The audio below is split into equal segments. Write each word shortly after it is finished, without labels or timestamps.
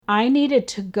I needed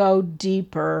to go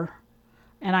deeper,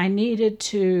 and I needed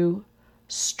to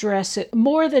stress it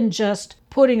more than just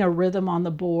putting a rhythm on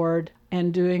the board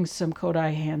and doing some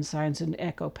Kodai hand signs and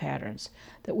echo patterns.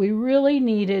 That we really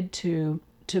needed to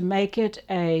make it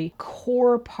a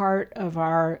core part of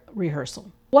our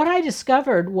rehearsal. What I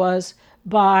discovered was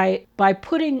by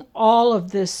putting all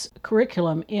of this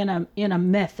curriculum in a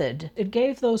method, it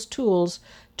gave those tools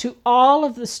to all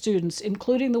of the students,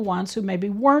 including the ones who maybe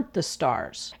weren't the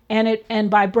stars.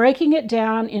 And by breaking it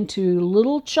down into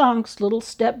little chunks, little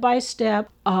step by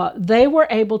step, they were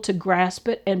able to grasp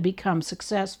it and become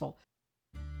successful.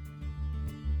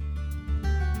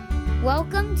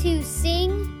 Welcome to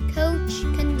Sing, Coach,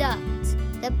 Conduct,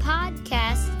 the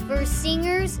podcast for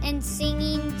singers and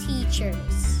singing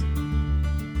teachers.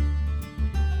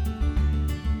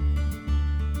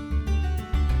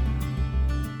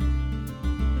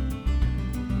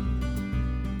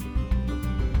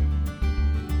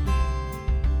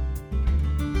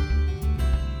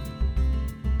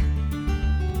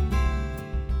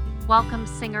 Welcome,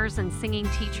 singers and singing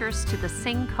teachers, to the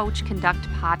Sing, Coach, Conduct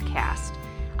podcast.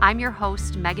 I'm your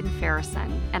host, Megan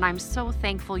Farrison, and I'm so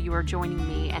thankful you are joining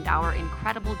me and our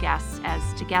incredible guests as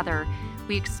together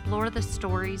we explore the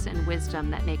stories and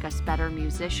wisdom that make us better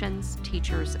musicians,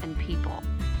 teachers, and people.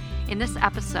 In this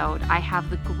episode, I have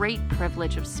the great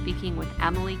privilege of speaking with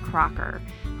Emily Crocker,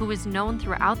 who is known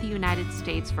throughout the United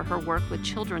States for her work with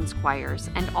children's choirs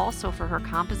and also for her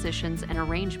compositions and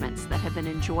arrangements that have been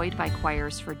enjoyed by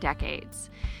choirs for decades.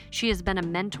 She has been a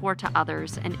mentor to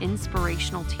others, an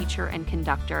inspirational teacher and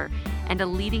conductor, and a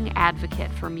leading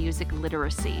advocate for music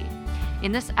literacy.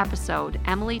 In this episode,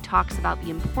 Emily talks about the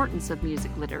importance of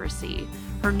music literacy,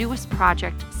 her newest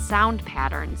project, Sound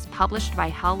Patterns, published by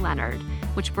Hal Leonard,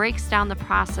 which breaks down the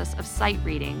process of sight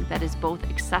reading that is both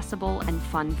accessible and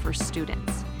fun for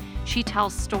students. She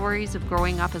tells stories of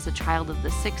growing up as a child of the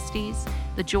 60s,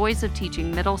 the joys of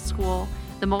teaching middle school,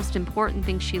 the most important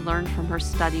thing she learned from her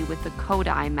study with the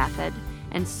Kodai method,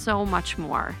 and so much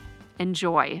more.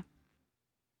 Enjoy.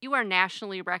 You are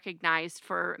nationally recognized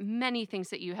for many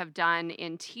things that you have done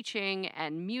in teaching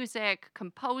and music,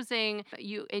 composing.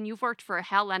 You've worked for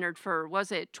Hal Leonard for,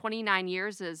 was it 29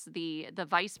 years as the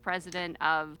vice president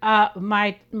of?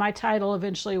 My title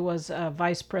eventually was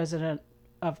vice president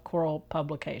of choral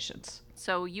publications.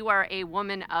 So you are a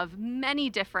woman of many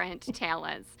different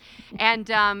talents. And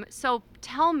so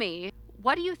tell me,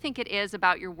 what do you think it is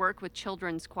about your work with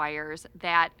children's choirs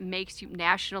that makes you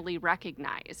nationally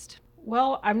recognized?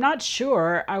 Well, I'm not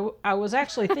sure. I was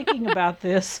actually thinking about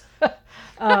this,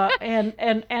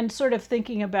 and sort of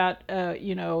thinking about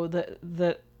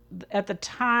the at the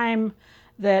time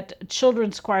that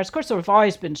children's choirs. Of course, there have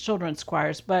always been children's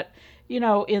choirs, but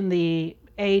in the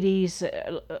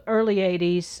 80s, early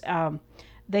 80s,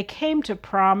 they came to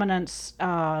prominence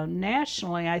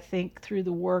nationally. I think through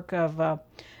the work of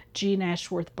Jean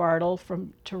Ashworth Bartle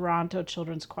from Toronto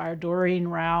Children's Choir, Doreen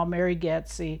Rao, Mary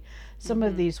Getze, some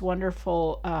of these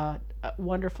wonderful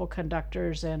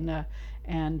conductors and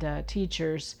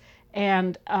teachers.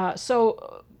 And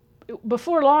so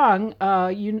before long,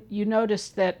 you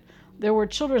noticed that there were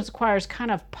children's choirs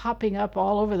kind of popping up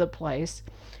all over the place.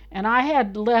 And I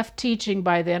had left teaching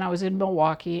by then. I was in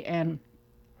Milwaukee, and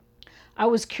I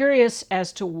was curious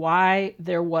as to why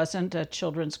there wasn't a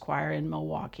children's choir in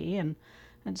Milwaukee. And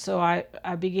so I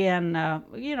began,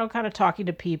 kind of talking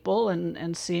to people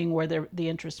and seeing where the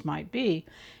interest might be.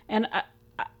 And,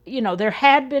 there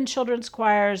had been children's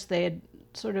choirs. They had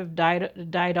sort of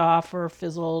died off or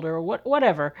fizzled or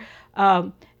whatever.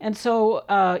 And so,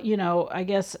 I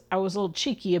guess I was a little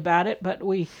cheeky about it, but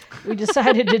we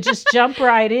decided to just jump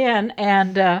right in.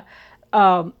 And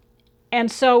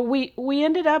so we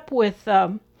ended up with,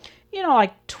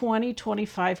 like 20,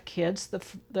 25 kids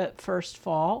the first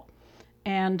fall.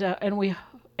 And we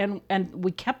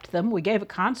kept them. We gave a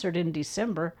concert in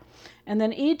December, and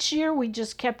then each year we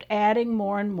just kept adding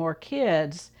more and more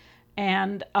kids.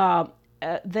 And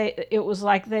it was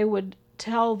like they would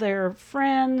tell their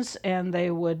friends, and they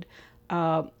would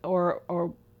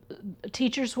or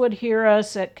teachers would hear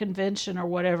us at convention or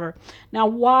whatever. Now,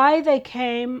 why they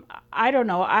came, I don't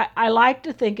know. I like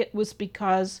to think it was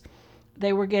because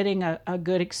they were getting a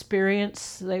good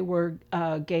experience. They were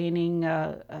gaining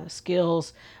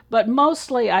skills, but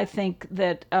mostly I think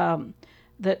that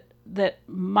that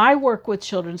my work with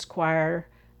children's choir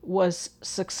was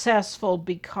successful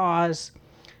because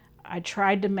I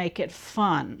tried to make it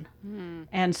fun,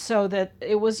 and so that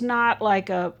it was not like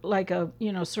a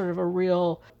sort of a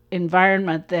real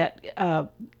environment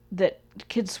that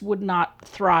kids would not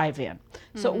thrive in.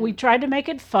 So we tried to make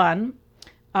it fun.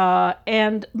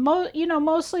 And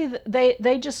mostly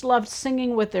they just loved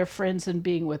singing with their friends and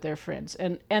being with their friends,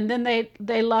 and then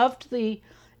they loved the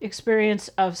experience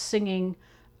of singing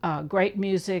great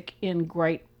music in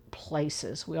great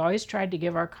places. We always tried to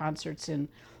give our concerts in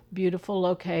beautiful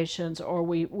locations, or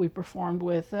we performed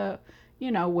with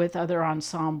with other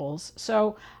ensembles.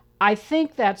 So I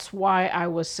think that's why I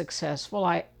was successful.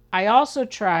 I also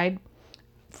tried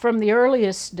from the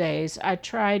earliest days. I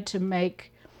tried to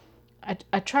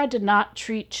not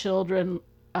treat children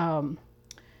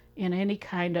in any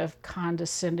kind of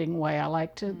condescending way. I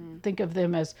like to think of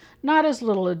them as not as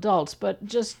little adults, but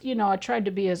just, I tried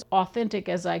to be as authentic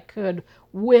as I could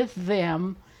with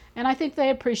them. And I think they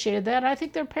appreciated that. I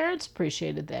think their parents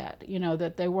appreciated that,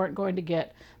 that they weren't going to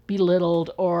get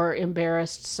belittled or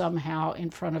embarrassed somehow in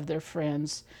front of their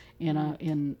friends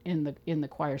in the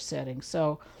choir setting.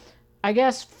 So I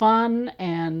guess fun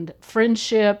and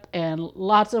friendship and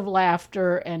lots of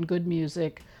laughter and good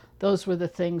music, those were the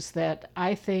things that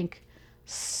I think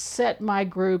set my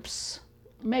groups,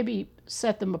 maybe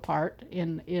set them apart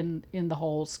in the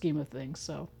whole scheme of things.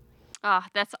 So Oh,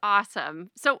 that's awesome.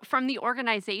 So, from the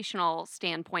organizational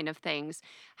standpoint of things,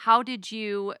 how did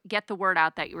you get the word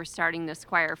out that you were starting this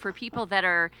choir for people that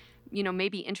are,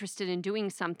 maybe interested in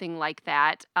doing something like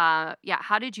that? Yeah,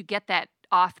 how did you get that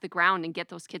off the ground and get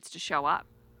those kids to show up?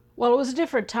 well, it was a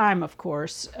different time, of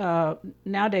course.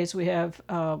 Nowadays we have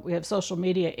social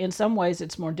media. In some ways,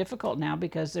 it's more difficult now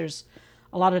because there's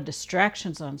a lot of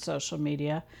distractions on social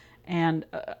media. And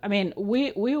I mean,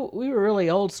 we were really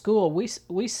old school. We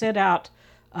set out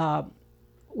uh,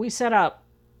 we set out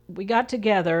we got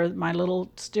together, my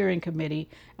little steering committee,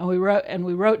 and we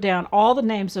wrote down all the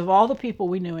names of all the people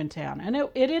we knew in town. And it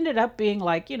ended up being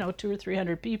like, 200 or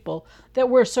 300 people that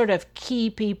were sort of key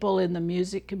people in the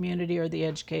music community or the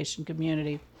education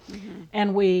community.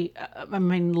 And we,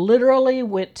 literally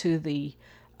went to the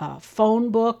phone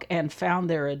book and found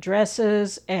their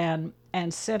addresses and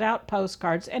sent out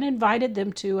postcards and invited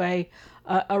them to a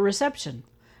reception.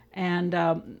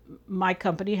 And my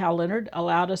company, Hal Leonard,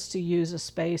 allowed us to use a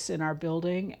space in our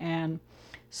building. And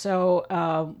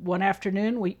so one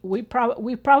afternoon, we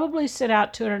probably sent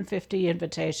out 250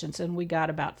 invitations, and we got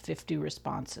about 50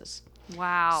 responses.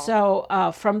 Wow.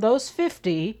 So from those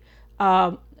 50,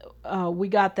 we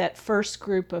got that first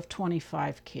group of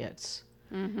 25 kids.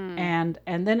 And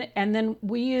then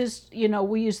we used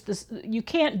this. You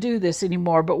can't do this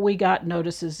anymore, but we got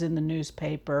notices in the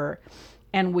newspaper,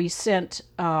 and we sent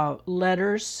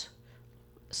letters,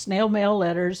 snail mail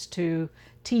letters to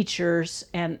teachers,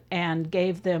 and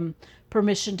gave them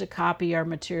permission to copy our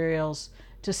materials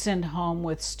to send home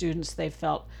with students they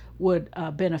felt would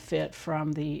benefit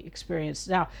from the experience.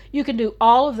 Now, you can do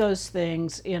all of those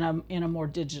things in a more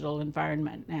digital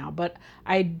environment now, but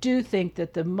I do think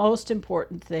that the most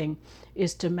important thing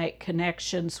is to make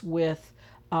connections with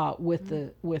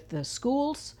the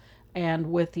schools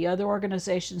and with the other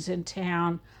organizations in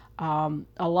town.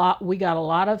 We got a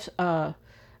lot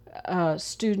of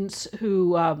students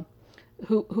who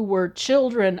were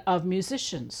children of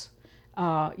musicians,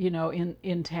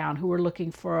 in town, who were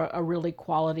looking for a really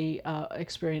quality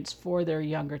experience for their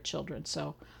younger children.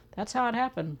 So that's how it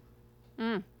happened.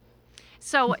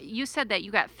 So, you said that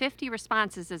you got 50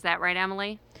 responses. Is that right,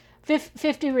 Emily?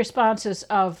 50 responses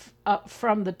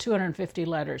from the 250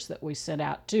 letters that we sent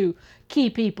out to key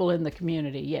people in the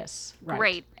community. Yes, right.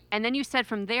 Great. And then you said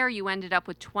from there you ended up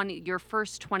with your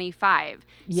first 25.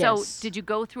 Yes. So did you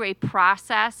go through a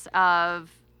process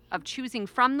of choosing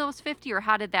from those 50, or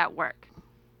how did that work?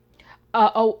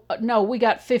 No, we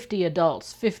got 50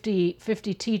 adults, 50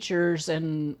 teachers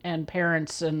and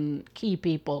parents and key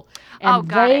people.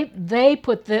 And they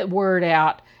put the word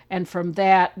out, and from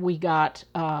that we got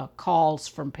calls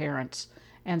from parents.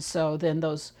 And so then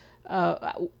those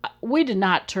we did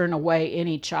not turn away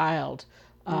any child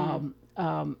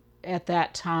at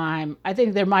that time. I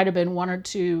think there might have been one or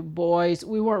two boys.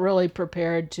 We weren't really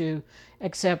prepared to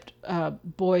accept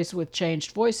boys with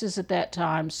changed voices at that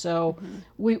time, so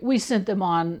we sent them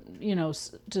on,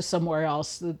 to somewhere else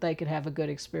so that they could have a good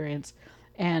experience.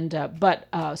 And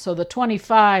so the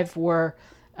 25 were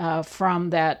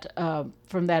from that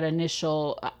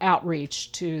initial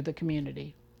outreach to the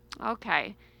community.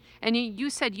 Okay. And you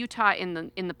said you taught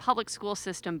in the public school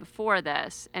system before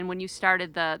this, and when you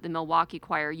started the Milwaukee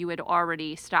choir, you had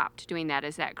already stopped doing that.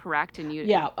 Is that correct?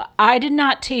 Yeah, I did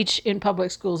not teach in public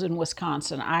schools in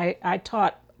Wisconsin. I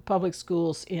taught public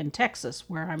schools in Texas,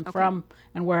 where I'm from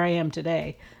and where I am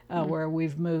today, where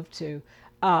we've moved to.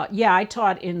 I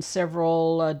taught in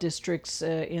several districts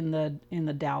in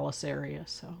the Dallas area.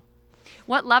 So,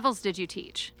 what levels did you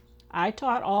teach? I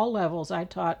taught all levels. I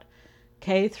taught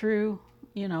K through,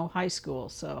 high school.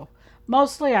 So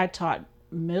mostly I taught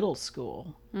middle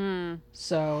school.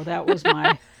 So that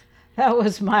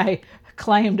was my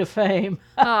claim to fame.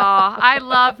 Oh, I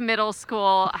love middle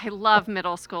school. I love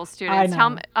middle school students.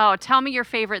 I know. Tell me your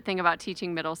favorite thing about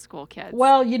teaching middle school kids.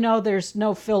 Well, there's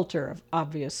no filter,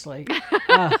 obviously.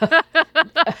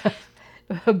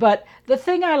 But the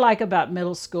thing I like about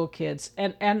middle school kids,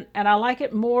 and I like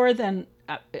it more than,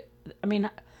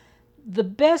 the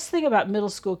best thing about middle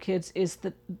school kids is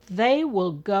that they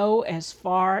will go as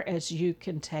far as you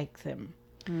can take them.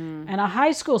 And a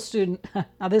high school student,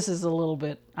 now this is a little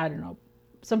bit, I don't know,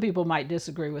 some people might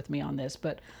disagree with me on this,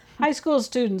 but high school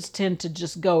students tend to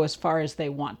just go as far as they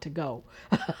want to go.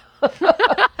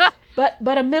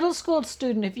 But a middle school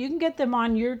student, if you can get them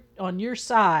on your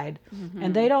side,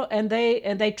 and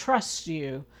they trust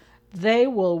you, they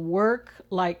will work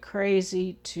like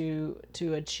crazy to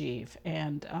achieve.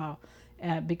 And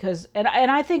because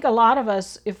I think a lot of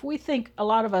us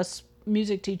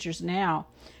music teachers now,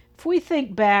 if we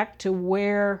think back to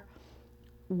where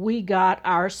we got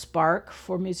our spark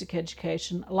for music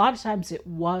education, a lot of times it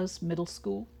was middle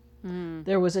school.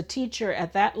 There was a teacher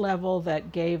at that level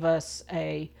that gave us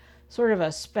a sort of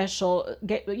a special,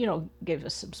 gave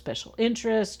us some special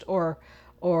interest or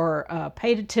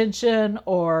paid attention,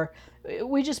 or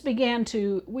we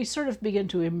sort of began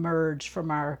to emerge from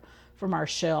our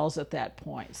shells at that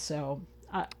point. So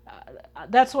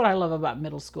that's what I love about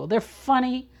middle school. They're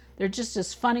funny. They're just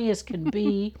as funny as can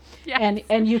be. Yes.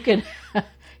 And you can,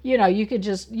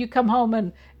 you come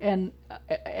home and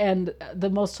the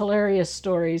most hilarious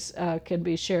stories can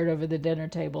be shared over the dinner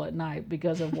table at night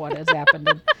because of what has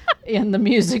happened in the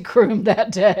music room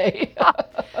that day.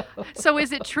 So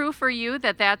is it true for you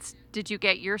did you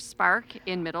get your spark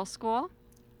in middle school?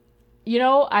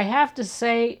 I have to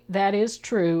say that is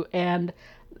true, and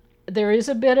there is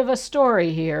a bit of a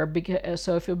story here,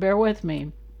 so if you'll bear with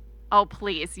me. Oh,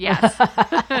 please, yes.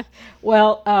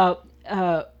 Well,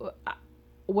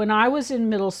 when I was in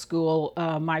middle school,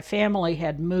 my family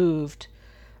had moved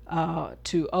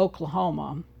to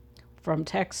Oklahoma from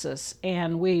Texas,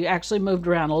 and we actually moved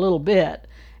around a little bit,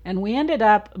 and we ended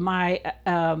up my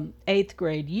 8th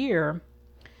grade year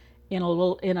in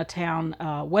a town,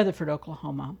 Weatherford,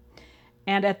 Oklahoma.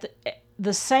 And at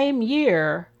the same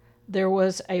year, there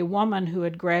was a woman who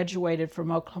had graduated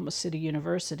from Oklahoma City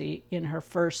University in her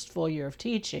first full year of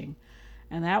teaching,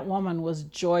 and that woman was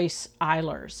Joyce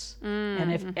Eilers.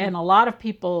 And a lot of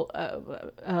people,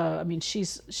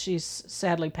 she's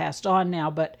sadly passed on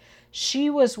now, but she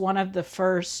was one of the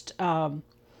first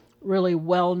really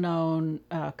well-known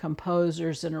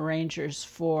composers and arrangers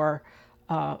for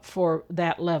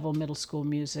that level middle school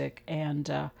music, and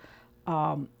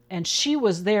she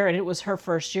was there, and it was her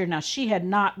first year. Now, she had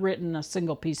not written a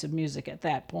single piece of music at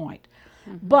that point,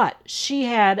 but she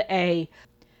had a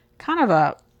kind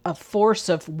of a force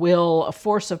of will, a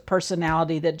force of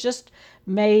personality that just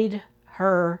made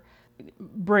her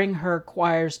bring her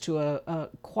choirs to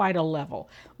quite a level.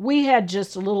 We had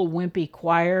just a little wimpy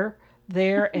choir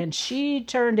there, and she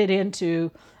turned it into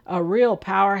a real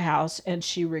powerhouse, and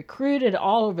she recruited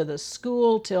all over the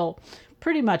school till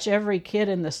pretty much every kid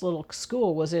in this little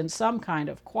school was in some kind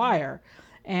of choir.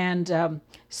 And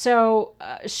so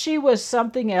she was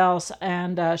something else,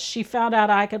 and she found out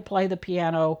I could play the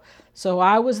piano, so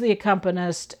I was the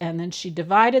accompanist, and then she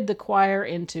divided the choir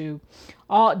into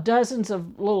dozens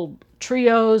of little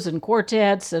trios and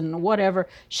quartets and whatever.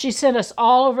 She sent us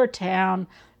all over town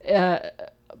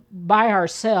by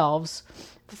ourselves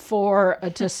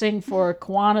to sing for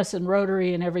Kiwanis and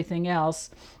Rotary and everything else.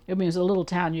 I mean, it was a little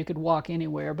town, you could walk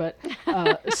anywhere, but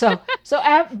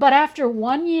but after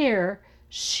 1 year,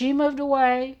 she moved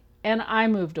away and I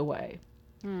moved away.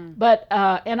 But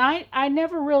and I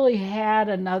never really had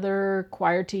another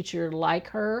choir teacher like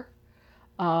her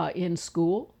in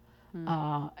school.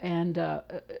 And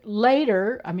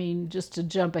later, just to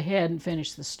jump ahead and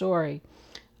finish the story,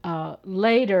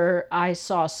 later I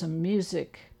saw some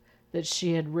music that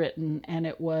she had written, and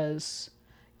it was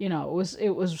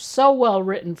so well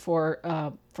written for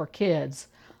kids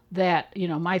that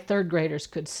my 3rd graders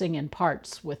could sing in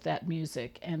parts with that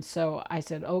music. And so I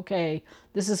said, okay,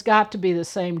 this has got to be the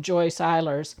same Joyce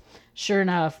Eilers. Sure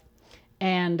enough,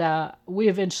 and we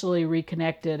eventually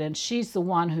reconnected, and she's the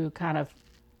one who kind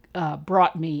of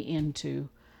brought me into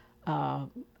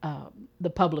the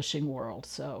publishing world.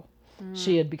 So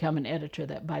she had become an editor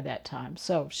by that time.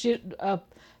 So she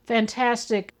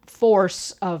fantastic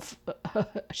force of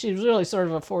she was really sort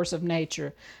of a force of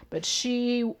nature, but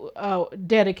she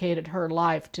dedicated her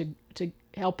life to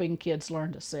helping kids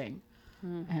learn to sing.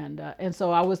 And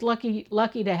so I was lucky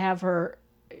to have her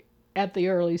at the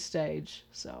early stage.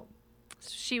 So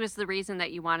She was the reason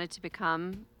that you wanted to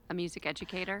become a music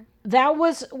educator? that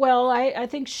was, well, I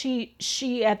think she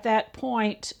at that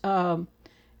point kind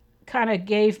of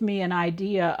gave me an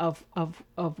idea of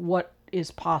what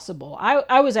is possible.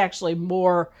 I was actually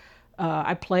more,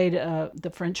 I played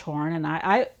the French horn, and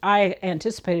I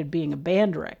anticipated being a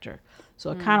band director. So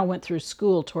I kind of went through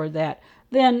school toward that.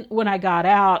 Then when I got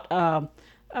out,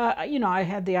 I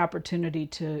had the opportunity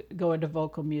to go into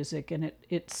vocal music, and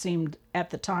it seemed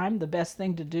at the time the best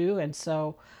thing to do. And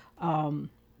so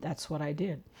that's what I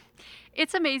did.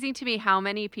 It's amazing to me how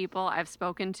many people I've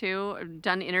spoken to,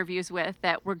 done interviews with,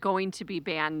 that were going to be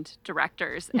band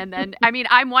directors. And then, I mean,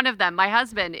 I'm one of them. My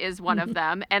husband is one of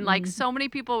them. And like so many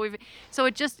people so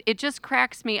it just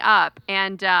cracks me up.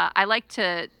 And I like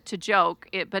to joke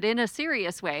it, but in a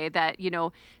serious way, that,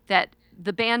 that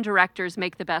the band directors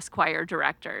make the best choir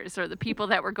directors, or the people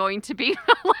that were going to be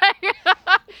like,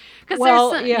 because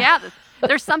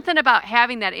there's something about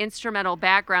having that instrumental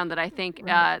background that I think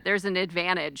there's an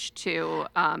advantage to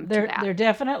that. There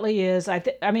definitely is. I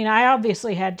mean, I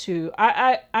obviously had to.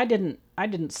 I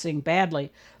didn't sing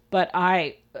badly, but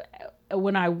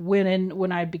when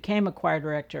I became a choir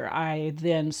director, I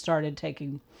then started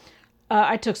taking.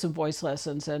 I took some voice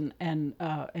lessons and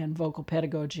vocal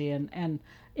pedagogy and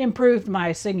improved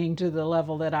my singing to the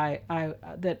level that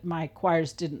that my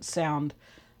choirs didn't sound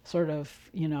sort of,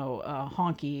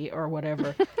 honky or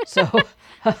whatever. So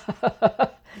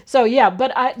yeah,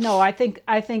 but I think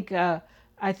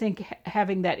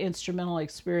having that instrumental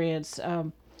experience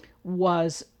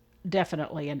was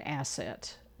definitely an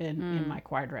asset in my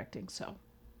choir directing. So,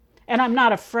 and I'm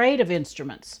not afraid of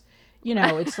instruments.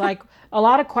 It's like a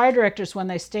lot of choir directors, when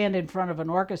they stand in front of an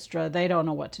orchestra, they don't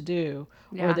know what to do,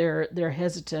 or they're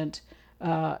hesitant.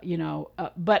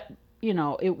 But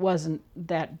it wasn't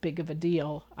that big of a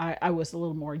deal. I was a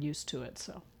little more used to it.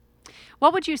 So,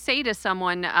 what would you say to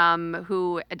someone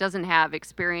who doesn't have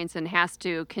experience and has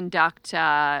to conduct,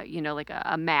 like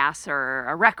a mass or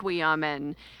a requiem,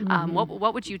 and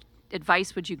what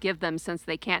advice would you give them, since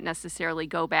they can't necessarily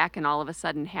go back and all of a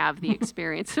sudden have the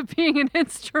experience of being an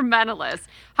instrumentalist?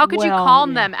 How could you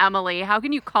calm them, Emily? How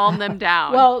can you calm them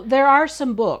down? Well, there are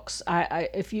some books.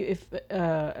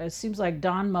 It seems like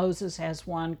Don Moses has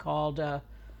one called,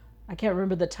 I can't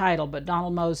remember the title, but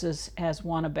Donald Moses has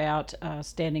one about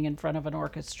standing in front of an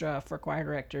orchestra for choir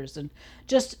directors. And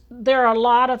just, there are a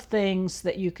lot of things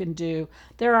that you can do.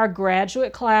 There are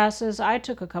graduate classes. I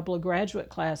took a couple of graduate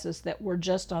classes that were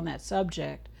just on that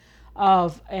subject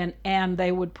and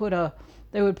they would put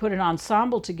an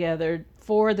ensemble together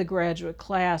for the graduate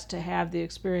class to have the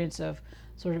experience of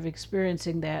sort of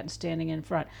experiencing that and standing in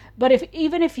front. But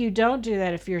even if you don't do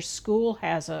that, if your school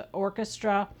has an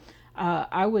orchestra,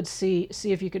 I would see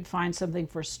if you could find something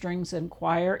for strings and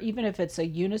choir, even if it's a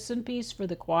unison piece for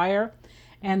the choir,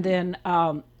 and then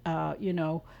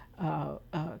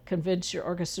convince your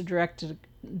orchestra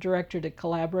director to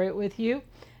collaborate with you,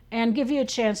 and give you a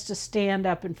chance to stand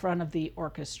up in front of the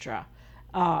orchestra.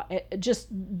 Just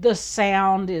the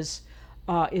sound is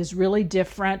really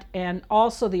different, and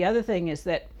also the other thing is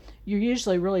that you're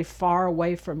usually really far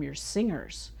away from your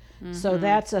singers. So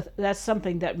that's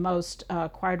something that most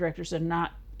choir directors are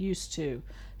not used to.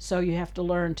 So you have to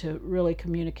learn to really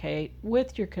communicate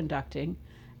with your conducting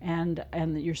and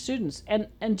your students, and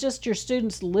just your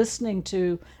students listening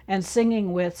to and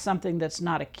singing with something that's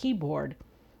not a keyboard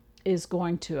is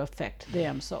going to affect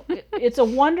them. So it's a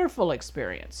wonderful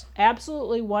experience,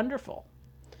 absolutely wonderful,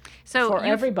 for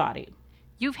everybody.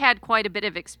 You've had quite a bit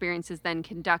of experiences then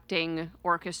conducting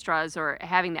orchestras, or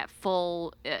having that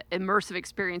full immersive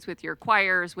experience with your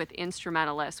choirs, with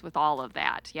instrumentalists, with all of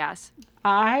that, yes?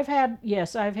 I've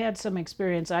had some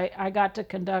experience. I got to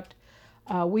conduct,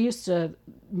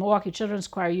 Milwaukee Children's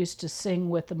Choir used to sing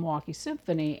with the Milwaukee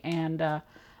Symphony, and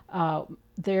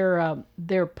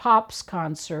their Pops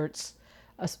concerts,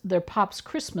 their Pops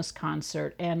Christmas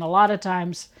concert, and a lot of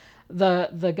times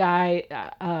the guy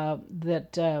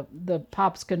the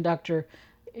Pops conductor,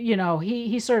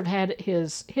 he sort of had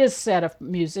his set of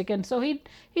music, and so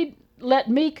he'd let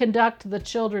me conduct the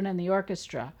children in the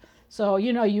orchestra. So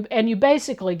you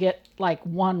basically get like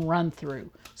one run through,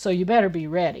 so you better be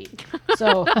ready.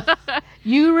 So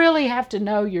you really have to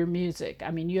know your music.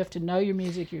 I mean, you have to know your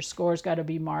music. Your score's got to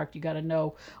be marked. You got to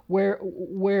know where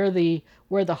the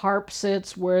harp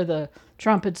sits, where the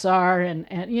trumpets are, and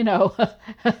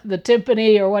the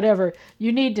timpani or whatever.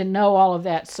 You need to know all of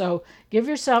that. So give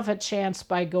yourself a chance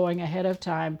by going ahead of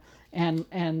time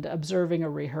and observing a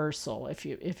rehearsal if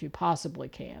you possibly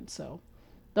can. So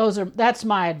That's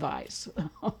my advice.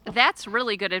 That's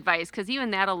really good advice, because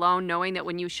even that alone, knowing that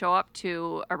when you show up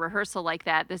to a rehearsal like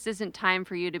that, this isn't time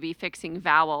for you to be fixing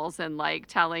vowels and like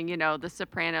telling, the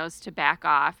sopranos to back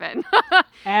off and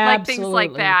like things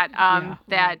like Absolutely. that.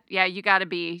 Yeah. Yeah, you got to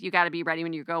be ready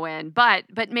when you go in. But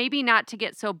maybe not to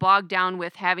get so bogged down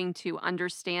with having to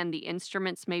understand the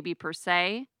instruments maybe per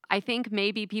se. I think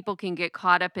maybe people can get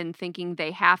caught up in thinking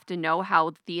they have to know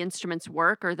how the instruments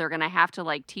work, or they're going to have to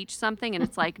like teach something. And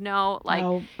it's like, no, like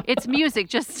No. it's music.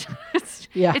 Just,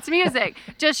 Yeah. it's music.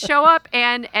 Just show up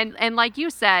and like you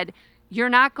said, you're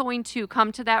not going to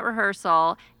come to that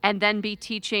rehearsal and then be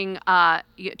teaching,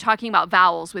 talking about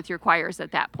vowels with your choirs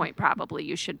at that point. Probably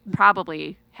you should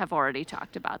probably have already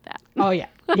talked about that. Oh yeah.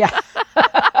 Yeah.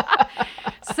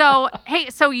 So, hey,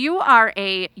 so you're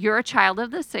a child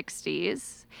of the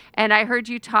 60s. And I heard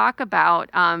you talk about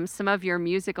some of your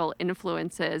musical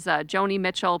influences, Joni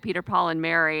Mitchell, Peter, Paul, and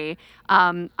Mary.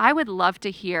 I would love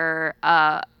to hear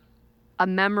a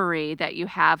memory that you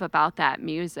have about that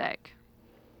music.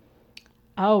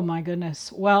 Oh my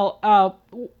goodness. Well,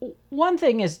 one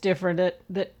thing is different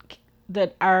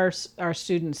that our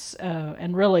students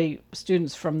and really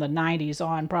students from the 90s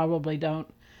on probably don't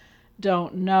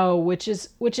know, which is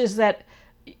that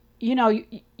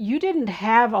you didn't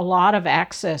have a lot of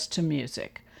access to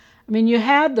music. I mean, you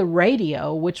had the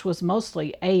radio, which was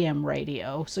mostly AM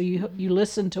radio, so you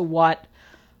listened to what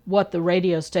the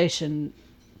radio station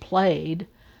played.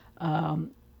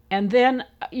 And then,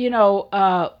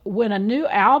 when a new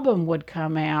album would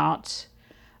come out,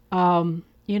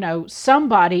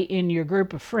 somebody in your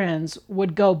group of friends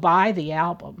would go buy the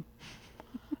album.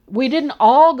 We didn't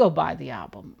all go buy the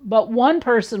album, but one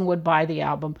person would buy the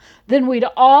album. Then we'd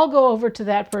all go over to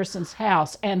that person's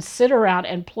house and sit around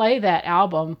and play that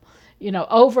album,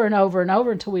 over and over and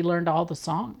over until we learned all the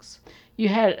songs.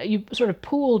 You sort of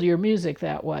pooled your music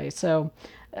that way. So,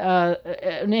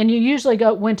 and you usually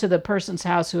went to the person's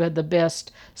house who had the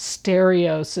best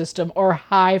stereo system or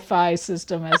hi-fi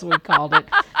system, as we called it.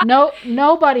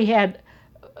 Nobody had.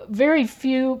 Very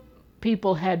few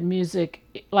people had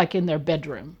music like in their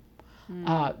bedroom.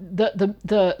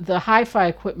 The hi-fi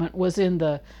equipment was in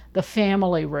the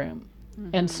family room,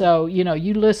 and so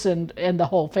you listened, and the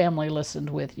whole family listened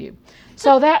with you.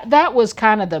 So that was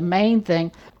kind of the main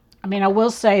thing. I mean, I will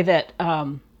say that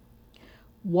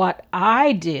what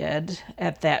I did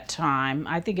at that time,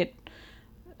 I think it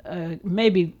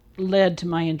maybe led to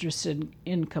my interest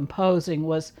in composing,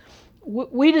 was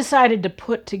we decided to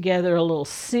put together a little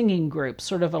singing group,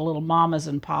 sort of a little mamas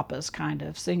and papas kind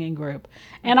of singing group.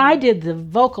 And I did the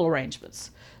vocal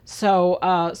arrangements. So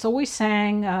we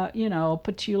sang,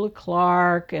 Petula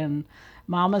Clark and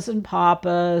Mamas and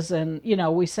Papas, and,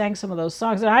 we sang some of those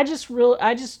songs. And I just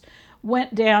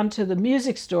went down to the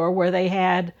music store where they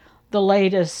had the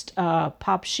latest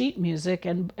pop sheet music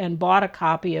and bought a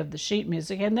copy of the sheet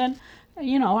music. And then,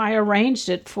 I arranged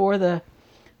it for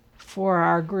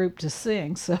our group to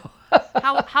sing. So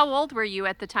how old were you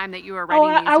at the time that you were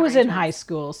writing these I was in arrangements? high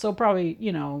school, so probably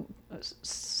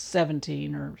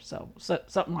 17 or so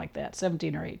something like that,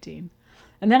 17 or 18.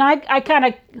 And then I kind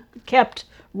of kept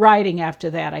writing after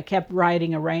that. I kept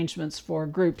writing arrangements for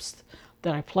groups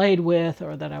that I played with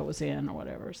or that I was in or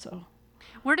whatever. So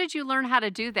where did you learn how to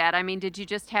do that? I mean, did you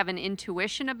just have an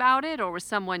intuition about it, or was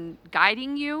someone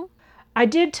guiding you? I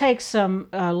did take some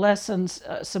lessons,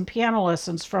 some piano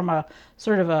lessons from a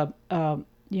sort of a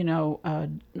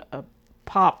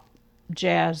pop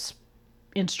jazz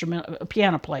a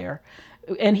piano player,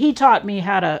 and he taught me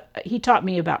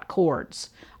about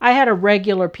chords. I had a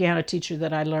regular piano teacher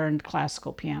that I learned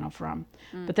classical piano from,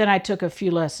 but then I took a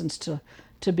few lessons to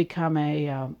become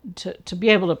to be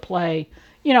able to play,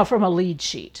 from a lead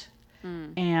sheet.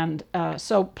 And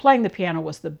so playing the piano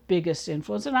was the biggest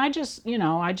influence, and I just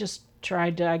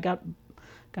tried to. I got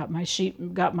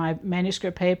my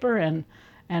manuscript paper and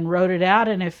wrote it out.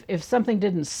 And if something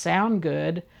didn't sound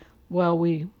good, well,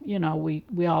 we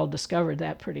all discovered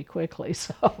that pretty quickly.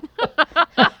 So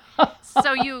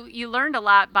So you learned a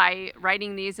lot by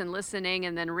writing these and listening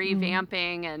and then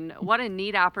revamping, and what a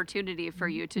neat opportunity for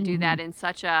you to do that in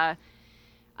such a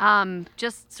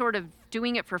just sort of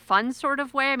doing it for fun sort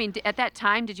of way. I mean, at that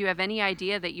time, did you have any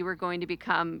idea that you were going to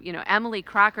become, Emily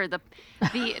Crocker, the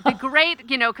great,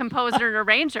 composer and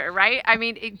arranger, right? I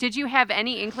mean, did you have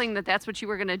any inkling that that's what you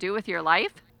were going to do with your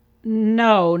life?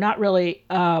 no, not really.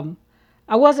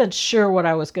 I wasn't sure what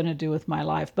I was going to do with my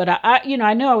life, but I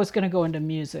knew I was going to go into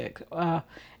music,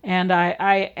 and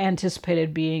I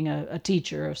anticipated being a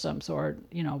teacher of some sort,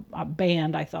 a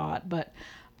band, I thought. But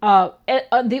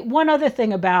the one other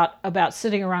thing about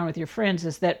sitting around with your friends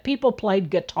is that people played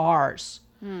guitars,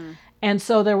 And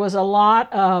so there was a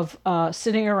lot of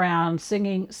sitting around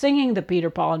singing the Peter,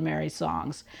 Paul, and Mary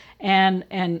songs, and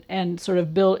sort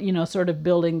of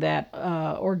building that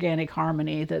organic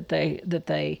harmony that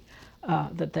they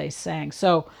sang.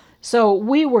 So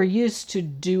we were used to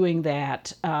doing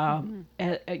that,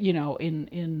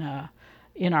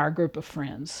 in our group of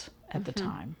friends at the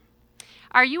time.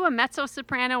 Are you a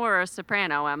mezzo-soprano or a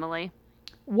soprano, Emily?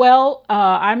 Well,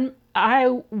 I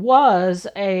was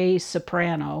a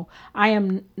soprano. I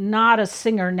am not a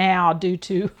singer now due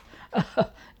to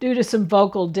some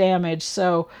vocal damage.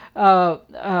 So,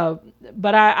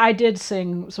 but I did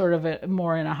sing sort of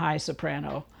more in a high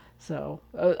soprano. So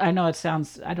I know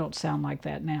I don't sound like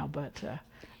that now, but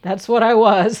that's what I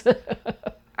was.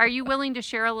 Are you willing to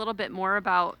share a little bit more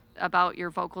about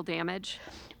your vocal damage?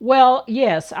 Well,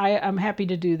 yes, I'm happy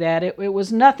to do that. It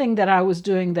was nothing that I was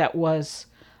doing that was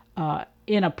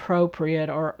inappropriate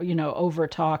or, over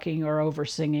talking or over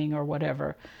singing or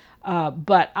whatever.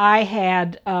 But I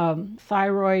had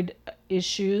thyroid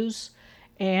issues,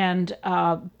 and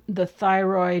the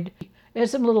thyroid, there's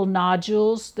some little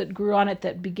nodules that grew on it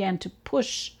that began to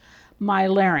push my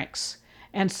larynx.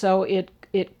 And so it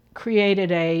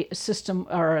created a system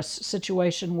or a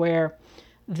situation where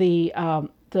the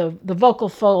vocal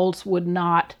folds would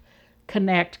not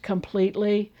connect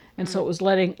completely, and so it was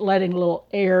letting a little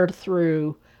air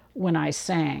through when I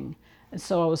sang, and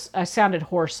so I sounded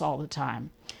hoarse all the time.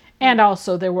 And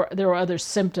also there were other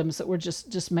symptoms that were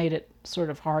just made it sort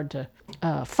of hard to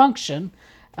function,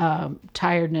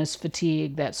 tiredness,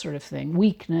 fatigue, that sort of thing,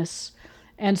 weakness.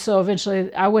 And so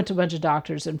eventually I went to a bunch of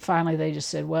doctors, and finally they just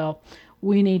said, well,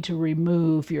 we need to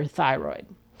remove your thyroid.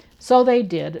 So they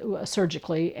did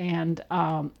surgically, and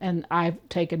I've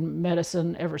taken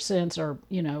medicine ever since, or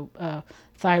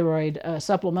thyroid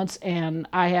supplements, and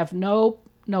I have no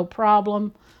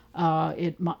problem.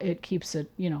 It keeps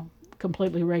it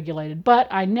completely regulated. But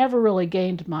I never really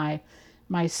gained my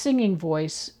singing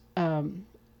voice.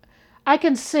 I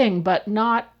can sing, but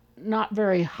not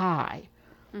very high.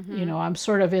 Mm-hmm. I'm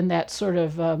sort of in that sort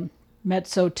of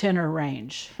mezzo tenor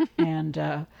range,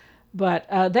 and. But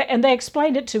they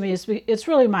explained it to me. It's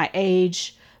really my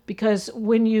age, because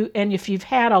if you've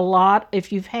had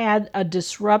a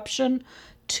disruption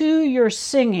to your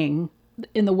singing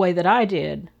in the way that I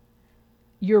did,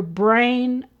 your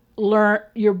brain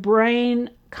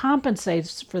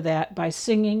compensates for that by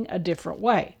singing a different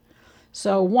way.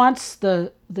 So once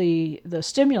the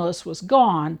stimulus was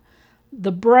gone,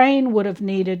 the brain would have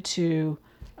needed to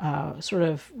sort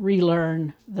of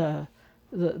relearn the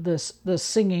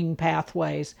singing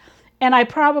pathways, and I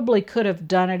probably could have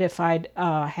done it if I'd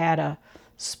had a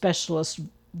specialist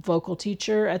vocal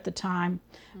teacher at the time.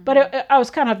 Mm-hmm. But I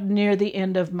was kind of near the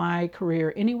end of my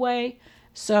career anyway,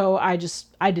 so I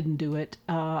didn't do it,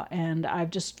 and I've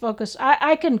just focused.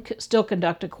 I can still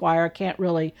conduct a choir. I can't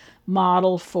really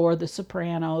model for the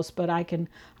sopranos, but I can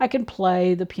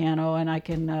play the piano, and I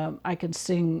can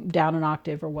sing down an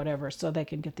octave or whatever, so they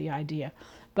can get the idea.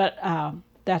 But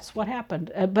that's what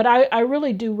happened. But I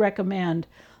really do recommend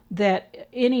that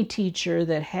any teacher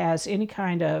that has any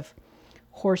kind of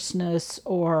hoarseness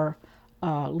or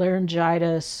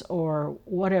laryngitis or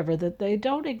whatever, that they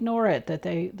don't ignore it, that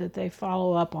they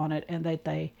follow up on it, and that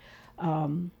they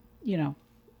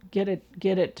get it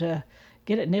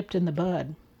nipped in the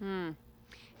bud.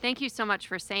 Thank you so much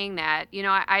for saying that.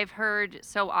 I've heard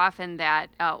so often that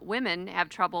women have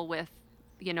trouble with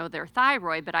their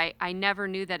thyroid, but I never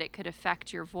knew that it could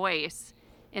affect your voice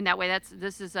in that way.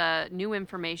 This is a new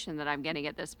information that I'm getting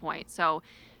at this point. So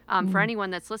for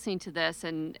anyone that's listening to this,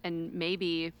 and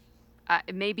maybe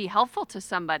it may be helpful to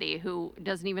somebody who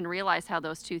doesn't even realize how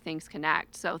those two things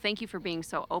connect. So thank you for being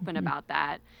so open about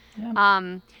that.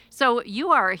 Yeah. So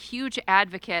you are a huge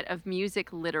advocate of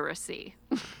music literacy.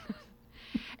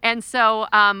 And so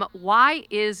why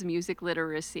is music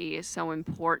literacy so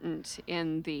important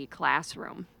in the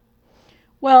classroom?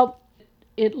 Well,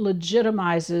 it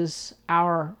legitimizes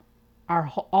all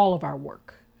of our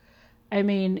work. I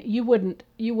mean, you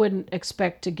wouldn't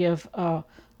expect to give a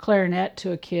clarinet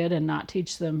to a kid and not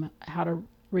teach them how to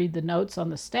read the notes on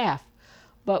the staff.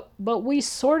 But we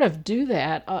sort of do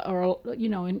that,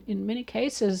 in many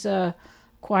cases,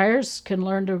 choirs can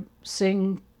learn to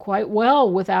sing quite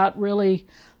well without really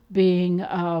being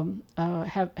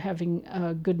having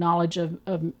good knowledge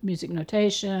of music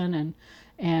notation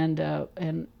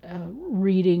and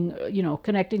reading,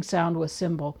 connecting sound with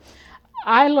symbol.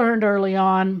 I learned early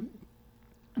on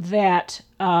that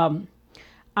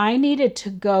I needed to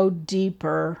go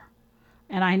deeper,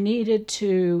 and I needed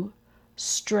to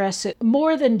stress it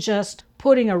more than just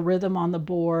putting a rhythm on the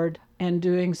board and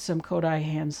doing some Kodai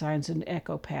hand signs and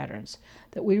echo patterns,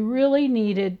 that we really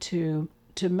needed to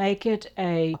make it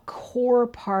a core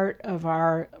part of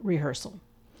our rehearsal.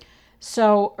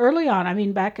 So early on, I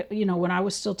mean, back, when I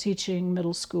was still teaching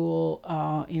middle school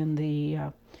in the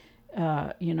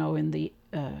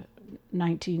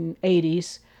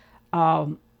 1980s,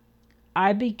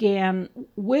 I began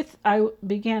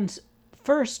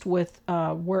first with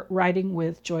writing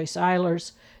with Joyce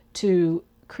Eilers to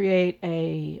create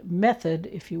a method,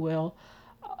 if you will,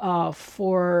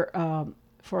 for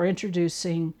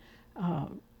introducing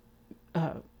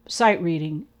sight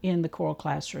reading in the choral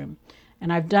classroom.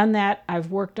 And I've done that.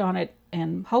 I've worked on it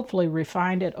and hopefully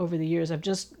refined it over the years. I've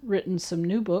just written some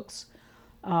new books.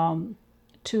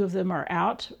 2 of them are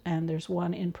out, and there's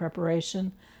one in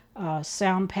preparation.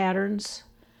 Sound patterns,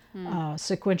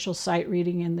 sequential sight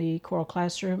reading in the choral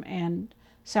classroom, and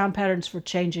sound patterns for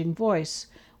changing voice,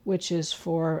 which is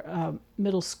for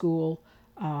middle school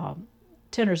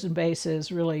tenors and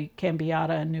basses, really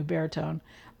cambiata and new baritone.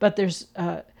 But there's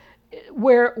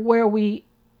where we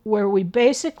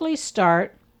basically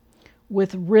start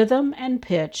with rhythm and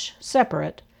pitch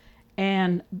separate,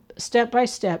 and step by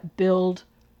step build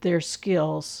their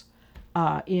skills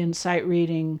in sight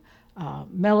reading,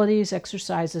 melodies,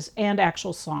 exercises, and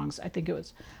actual songs. I think it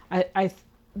was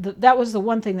that was the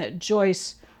one thing that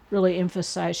Joyce really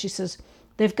emphasized. She says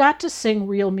they've got to sing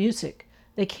real music.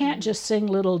 They can't just sing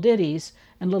little ditties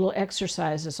and little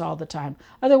exercises all the time.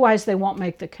 Otherwise, they won't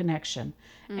make the connection.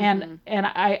 And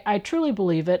I truly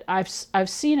believe it. I've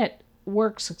seen it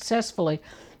work successfully.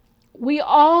 We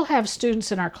all have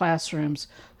students in our classrooms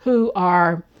who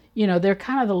are, they're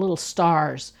kind of the little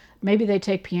stars. Maybe they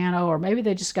take piano, or maybe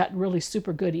they just got really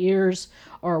super good ears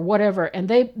or whatever. And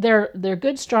they're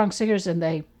good, strong singers, and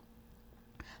they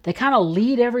kind of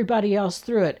lead everybody else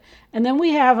through it. And then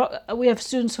we have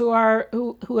students who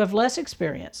have less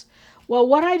experience. Well,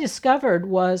 what I discovered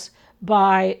was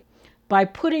by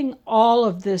putting all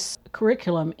of this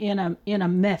curriculum in a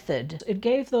method, it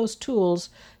gave those tools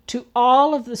to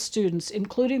all of the students,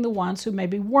 including the ones who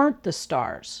maybe weren't the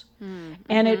stars.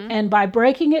 And by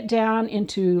breaking it down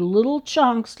into little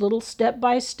chunks, little step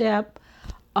by step,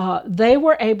 they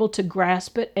were able to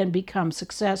grasp it and become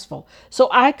successful. So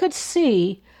I could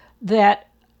see that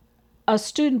a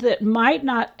student that might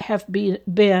not have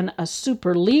been a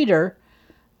super leader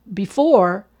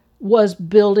before was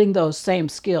building those same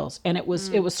skills, and it was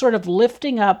sort of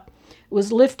lifting up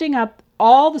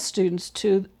all the students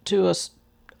to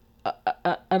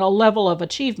a level of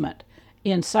achievement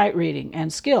in sight reading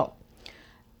and skill.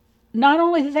 Not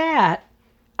only that,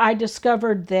 I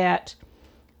discovered that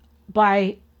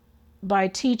by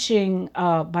teaching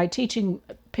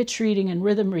pitch reading and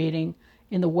rhythm reading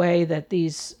in the way that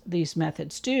these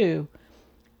methods do,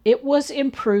 it was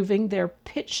improving their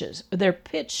pitch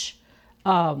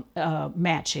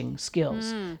matching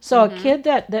skills. So a kid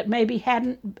that maybe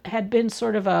had been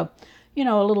sort of a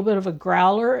little bit of a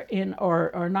growler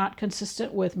or not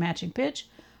consistent with matching pitch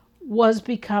was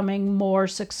becoming more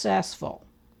successful.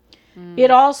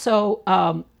 It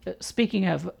also, speaking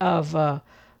of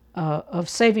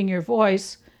saving your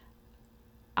voice,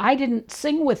 I didn't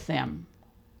sing with them,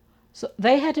 so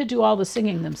they had to do all the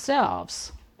singing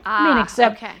themselves.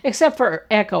 Except for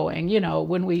echoing,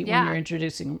 when you're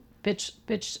introducing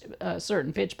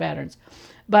certain pitch patterns,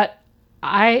 but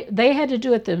they had to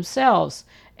do it themselves,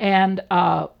 and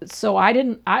so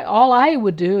all I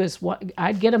would do is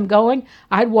I'd get them going.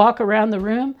 I'd walk around the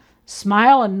room,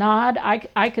 smile and nod.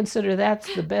 I consider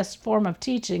that's the best form of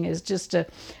teaching, is to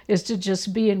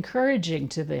just be encouraging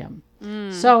to them.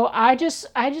 So I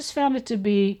just found it to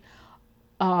be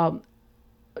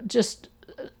just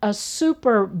a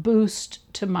super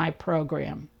boost to my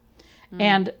program.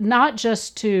 And not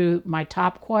just to my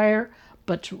top choir,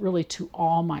 but really to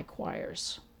all my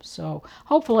choirs. So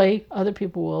hopefully other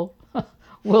people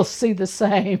will see the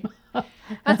same.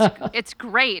 It's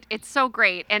great. It's so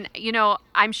great. And,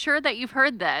 I'm sure that you've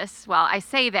heard this. Well, I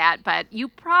say that, but you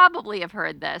probably have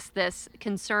heard this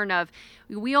concern of,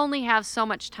 we only have so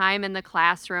much time in the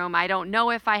classroom. I don't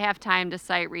know if I have time to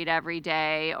sight read every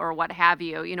day or what have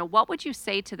you. What would you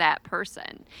say to that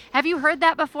person? Have you heard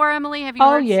that before, Emily? Have you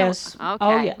heard? Yes. Okay.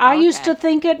 Oh, yeah. I used to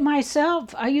think it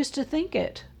myself.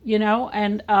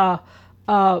 And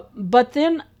but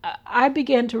then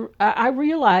I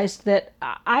realized that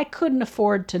I couldn't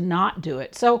afford to not do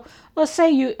it. So let's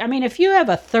say if you have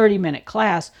a 30-minute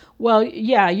class, well,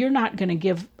 yeah, you're not going to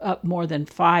give up more than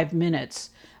 5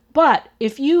 minutes. But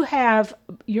if you have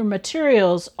your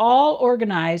materials all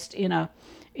organized in a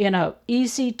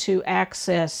easy to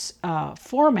access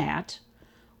format,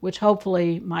 which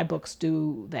hopefully my books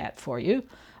do that for you,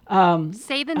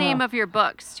 Say the name of your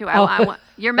books too. oh. I want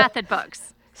your method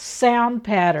books. Sound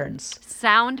Patterns.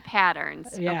 Sound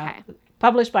Patterns. Yeah, Okay.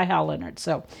 published by Hal Leonard.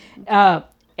 So,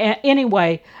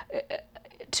 anyway,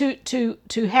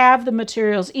 to have the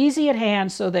materials easy at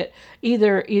hand, so that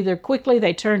either quickly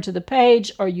they turn to the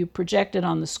page or you project it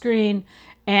on the screen,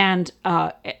 and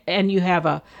you have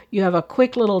a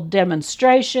quick little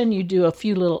demonstration. You do a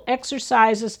few little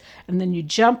exercises, and then you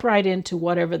jump right into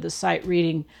whatever the sight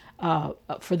reading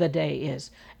for the day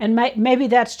is. And maybe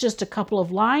that's just a couple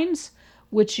of lines,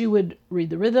 which you would read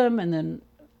the rhythm and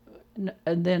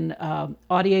then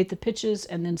audiate the pitches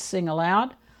and then sing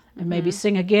aloud, and maybe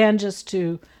sing again just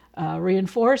to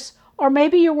reinforce. Or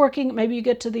maybe maybe you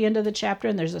get to the end of the chapter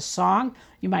and there's a song.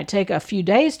 You might take a few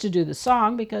days to do the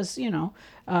song, because you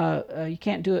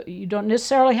can't do it. You don't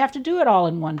necessarily have to do it all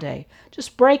in one day.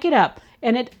 Just break it up.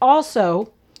 And it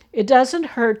doesn't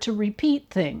hurt to repeat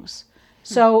things.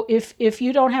 So if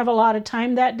you don't have a lot of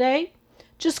time that day,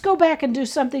 just go back and do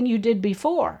something you did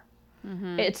before.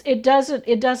 It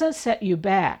doesn't set you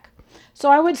back. So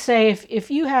I would say if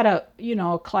you had a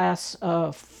class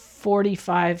of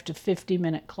 45 to 50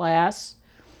 minute class,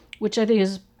 which I think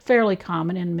is fairly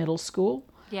common in middle school.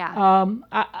 Yeah.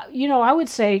 I would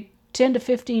say 10 to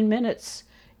 15 minutes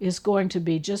is going to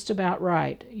be just about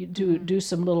right. You do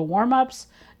some little warm-ups,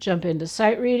 jump into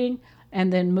sight reading,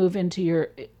 and then move into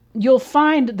you'll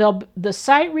find the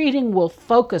sight reading will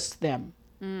focus them.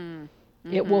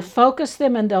 It will focus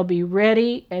them, and they'll be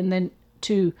ready, and then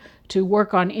to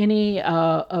work on any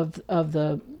of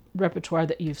the repertoire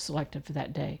that you've selected for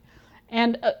that day.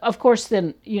 And of course,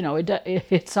 then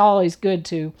it's always good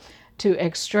to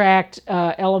extract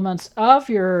elements of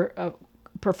your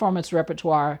performance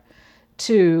repertoire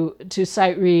to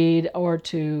sight read, or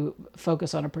to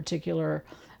focus on a particular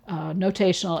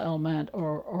notational element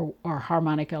or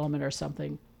harmonic element or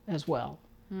something as well.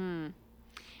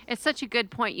 It's such a good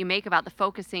point you make about the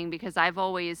focusing, because I've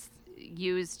always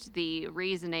used the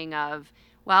reasoning of,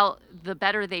 well, the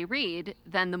better they read,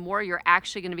 then the more you're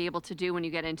actually going to be able to do when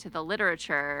you get into the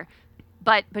literature.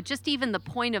 But just even the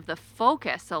point of the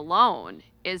focus alone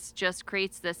just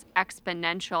creates this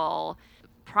exponential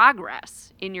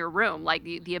progress in your room, like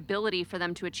the ability for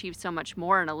them to achieve so much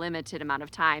more in a limited amount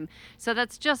of time. So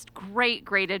that's just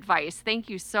great advice. Thank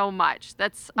you so much.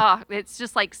 That's it's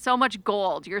just like so much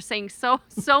gold. You're saying so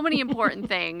many important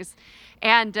things.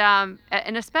 And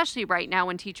especially right now,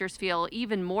 when teachers feel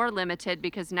even more limited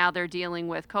because now they're dealing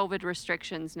with COVID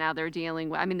restrictions. Now they're dealing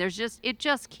with, it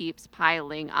just keeps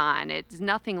piling on. It's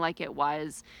nothing like it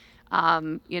was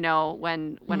when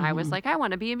I was like, I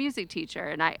want to be a music teacher,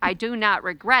 and I do not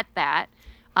regret that.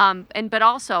 But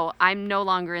also, I'm no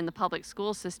longer in the public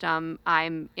school system.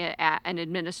 I'm an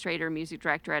administrator, music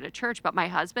director at a church, but my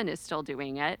husband is still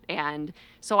doing it. And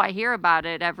so I hear about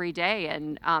it every day,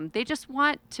 and they just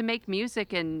want to make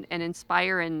music and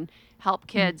inspire and help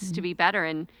kids to be better.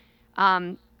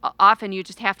 And often you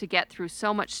just have to get through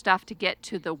so much stuff to get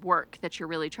to the work that you're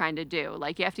really trying to do.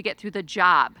 Like, you have to get through the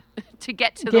job to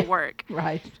get to the work.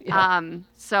 Right. Yeah.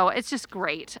 So it's just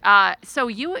great. So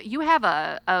you have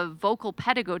a vocal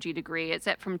pedagogy degree. Is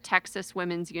that from Texas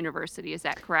Women's University? Is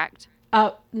that correct?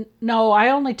 No, I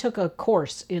only took a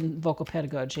course in vocal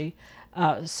pedagogy.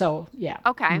 So yeah.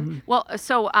 Okay. Well,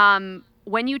 so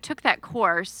when you took that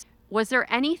course, was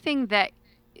there anything that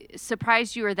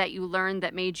surprised you or that you learned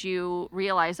that made you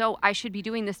realize, oh, I should be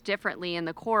doing this differently in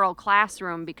the choral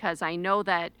classroom? Because I know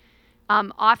that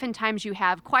oftentimes you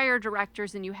have choir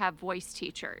directors and you have voice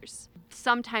teachers.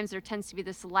 Sometimes there tends to be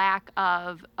this lack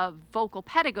of vocal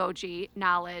pedagogy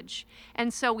knowledge.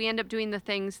 And so we end up doing the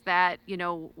things that,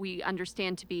 we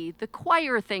understand to be the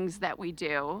choir things that we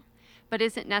do, but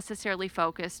isn't necessarily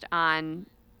focused on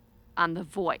the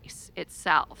voice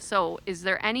itself. So is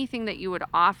there anything that you would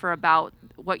offer about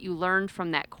what you learned from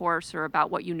that course, or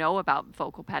about what you know about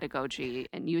vocal pedagogy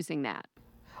and using that?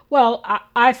 Well,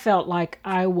 I felt like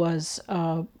I was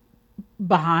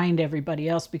behind everybody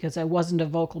else because I wasn't a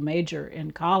vocal major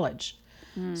in college.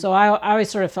 So I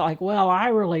always sort of felt like, well, I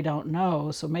really don't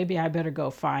know, so maybe I better go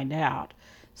find out.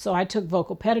 So I took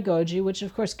vocal pedagogy, which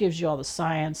of course gives you all the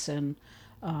science and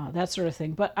that sort of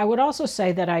thing. But I would also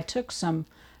say that I took some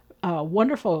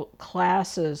wonderful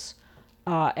classes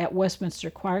at Westminster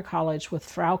Choir College with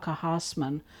Frauke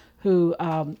Hassmann, who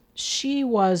she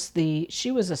was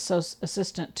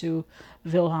assistant to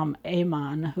Wilhelm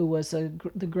Amann, who was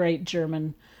the great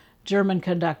German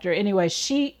conductor. Anyway,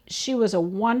 she was a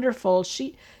wonderful.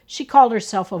 She called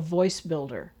herself a voice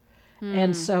builder,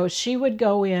 and so she would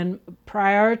go in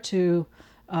prior to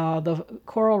the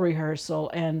choral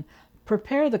rehearsal and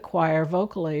prepare the choir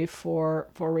vocally for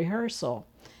rehearsal.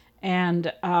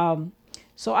 And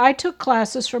so I took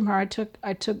classes from her.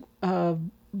 I took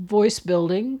voice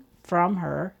building from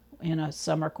her in a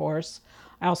summer course.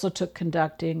 I also took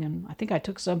conducting, and I think I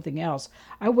took something else.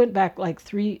 I went back like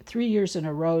three years in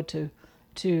a row to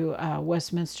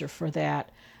Westminster for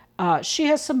that. She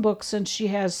has some books, and she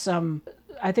has some.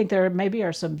 I think there maybe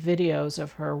are some videos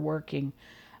of her working,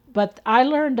 but I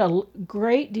learned a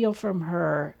great deal from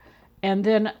her. And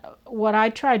then what I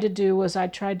tried to do was I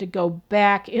tried to go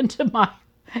back into my,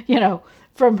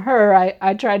 from her,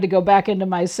 I tried to go back into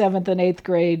my 7th and 8th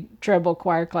grade treble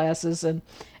choir classes and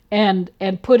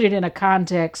put it in a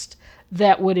context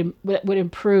that would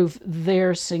improve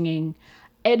their singing,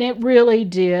 and it really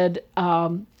did.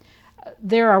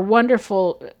 There are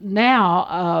wonderful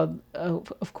now.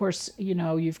 Of course,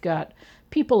 you've got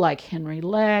people like Henry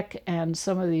Leck and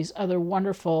some of these other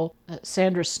wonderful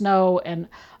Sandra Snow and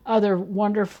other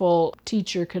wonderful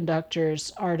teacher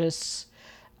conductors, artists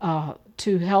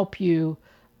to help you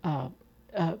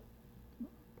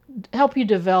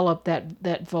develop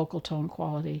that vocal tone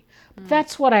quality.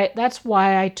 That's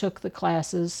why I took the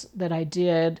classes that I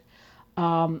did,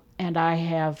 and I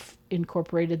have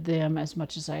incorporated them as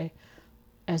much as I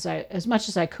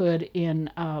could in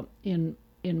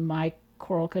my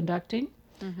choral conducting.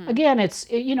 Again,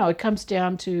 it comes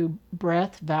down to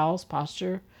breath, vowels,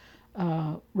 posture,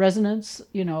 resonance,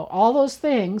 all those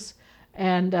things,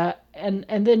 and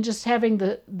then just having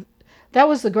that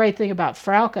was the great thing about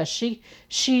Frauke.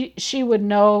 She would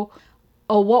know,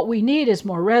 what we need is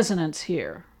more resonance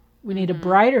here. We need a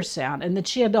brighter sound. And then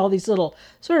she had all these little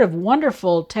sort of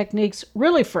wonderful techniques,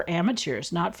 really for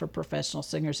amateurs, not for professional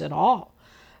singers at all.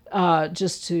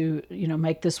 Just to,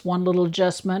 make this one little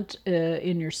adjustment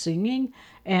in your singing,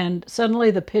 and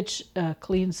suddenly the pitch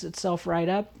cleans itself right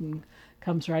up and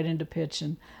comes right into pitch.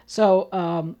 And so,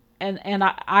 and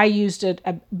I used it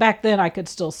back then. I could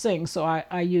still sing, so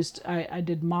I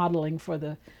did modeling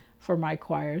for my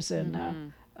choirs,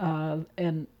 and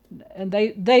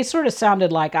they sort of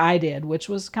sounded like I did, which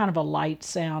was kind of a light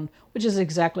sound, which is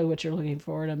exactly what you're looking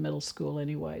for in a middle school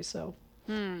anyway. So.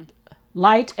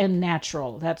 Light and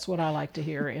natural. That's what I like to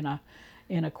hear in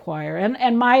a choir.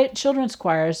 And my children's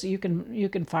choirs, you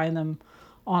can find them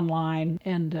online,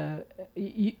 and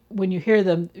when you hear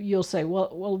them, you'll say,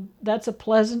 well, that's a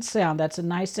pleasant sound. That's a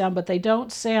nice sound, but they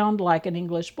don't sound like an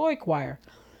English boy choir.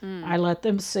 I let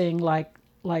them sing like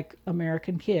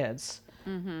American kids,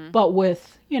 but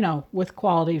with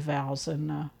quality vowels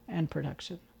and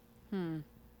production.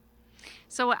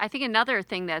 So I think another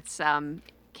thing that's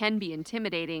can be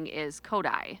intimidating is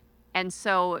Kodály. And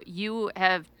so you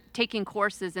have taken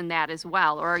courses in that as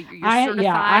well, or you're certified?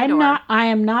 Yeah, I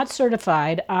am not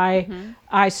certified.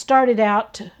 I started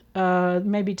out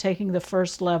maybe taking the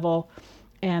first level,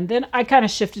 and then I kind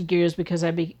of shifted gears because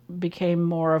I became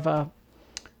more of a,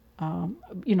 I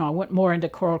went more into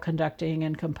choral conducting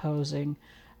and composing.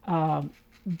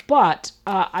 But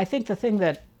I think the thing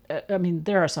that,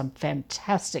 there are some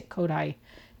fantastic Kodály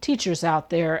teachers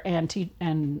out there,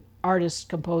 and artists,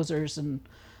 composers, and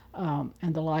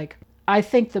the like. I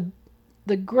think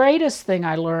the greatest thing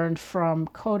I learned from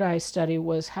Kodály study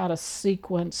was how to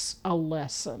sequence a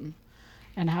lesson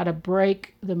and how to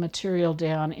break the material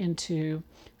down into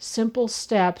simple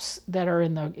steps that are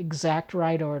in the exact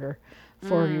right order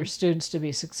for your students to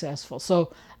be successful.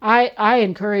 So I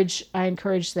encourage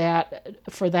that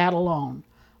for that alone.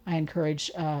 I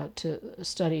encourage to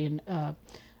study in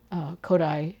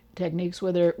Kodály techniques,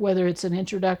 whether it's an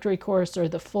introductory course or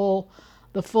the full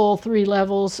 3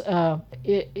 levels.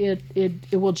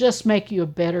 It will just make you a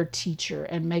better teacher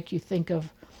and make you think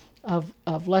of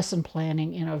lesson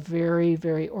planning in a very,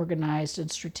 very organized and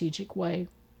strategic way.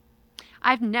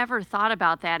 I've never thought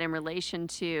about that in relation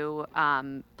to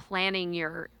planning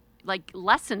your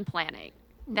lesson planning.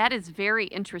 That is very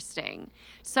interesting.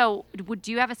 So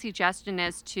do you have a suggestion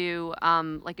as to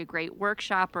a great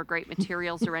workshop or great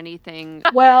materials or anything?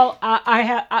 Well, I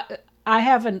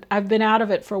haven't. I've been out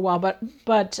of it for a while,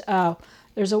 but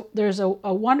there's a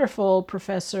wonderful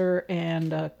professor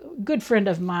and a good friend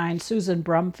of mine, Susan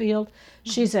Brumfield.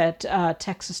 She's at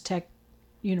Texas Tech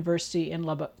University in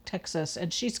Lubbock, Texas,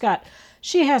 and she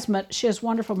has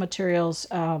wonderful materials.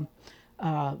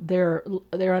 They're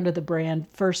under the brand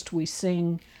First We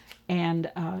Sing,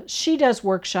 and she does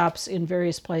workshops in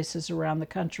various places around the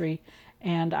country,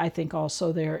 and I think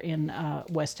also there in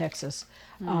West Texas.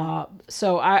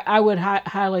 So I would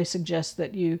highly suggest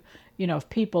that if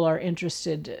people are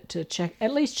interested to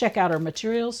at least check out our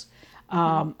materials.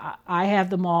 I have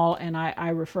them all, and I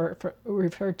refer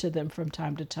to them from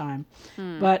time to time.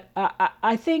 But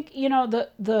I think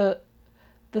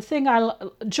the thing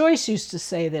Joyce used to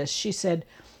say this. She said,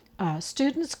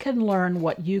 students can learn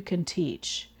what you can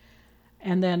teach.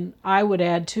 And then I would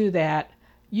add to that,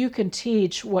 you can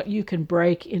teach what you can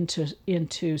break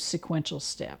into sequential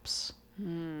steps.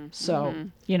 So,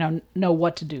 know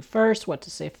what to do first, what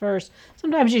to say first.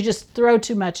 Sometimes you just throw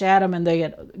too much at them and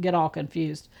they get all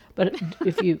confused. But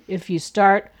if you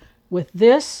start with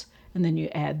this and then you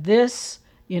add this,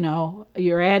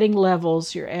 you're adding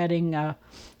levels, you're adding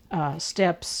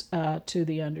steps to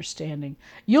the understanding.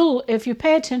 If you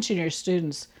pay attention to your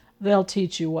students, they'll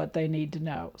teach you what they need to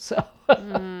know. So.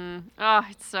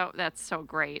 That's so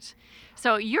great.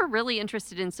 So you're really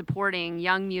interested in supporting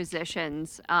young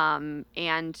musicians, and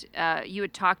you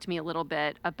had talked to me a little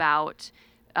bit about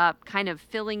kind of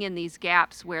filling in these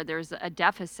gaps where there's a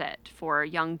deficit for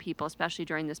young people, especially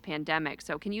during this pandemic.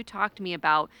 So can you talk to me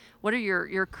about what are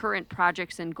your current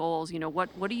projects and goals?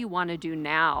 What do you want to do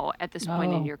now at this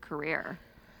point in your career?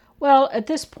 Well, at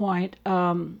this point,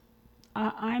 I'm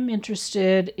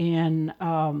interested in,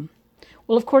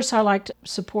 well, of course, I like to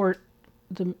support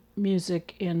the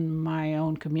music in my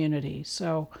own community.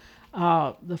 So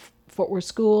the Fort Worth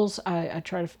schools, I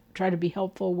try to be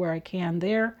helpful where I can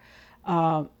there.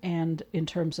 And in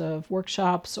terms of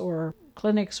workshops or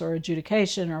clinics or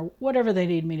adjudication or whatever they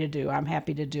need me to do, I'm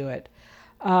happy to do it.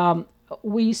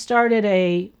 We started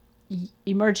a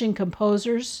emerging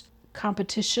composers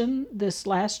competition this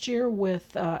last year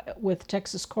with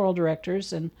Texas choral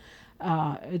directors, and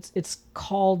it's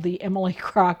called the Emily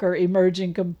Crocker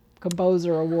Emerging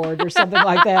Composer Award or something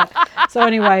like that. So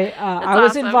anyway, I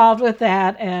was awesome. involved with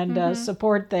that and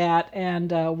support that,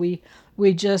 and we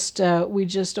just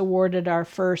awarded our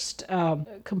first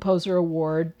composer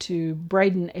award to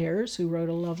Braden Ayers, who wrote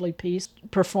a lovely piece,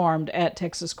 performed at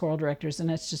Texas Choral Directors, and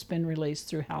it's just been released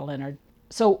through Hal Leonard.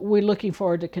 So we're looking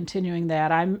forward to continuing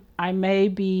that. I may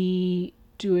be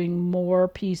doing more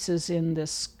pieces in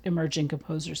this Emerging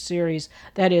Composer series.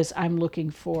 That is, I'm looking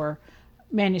for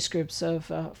manuscripts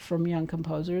from young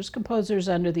composers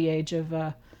under the age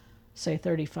of, say,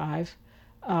 35,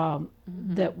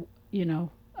 that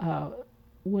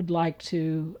would like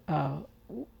to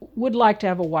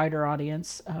have a wider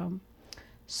audience.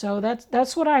 So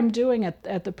that's what I'm doing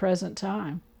at the present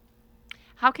time.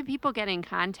 How can people get in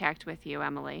contact with you,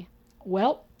 Emily?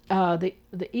 Well, the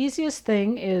easiest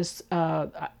thing is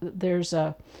there's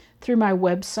through my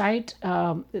website,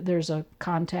 there's a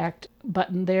contact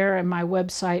button there, and my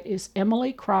website is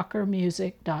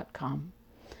emilycrockermusic.com.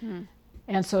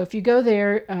 And so if you go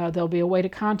there, there'll be a way to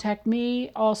contact me.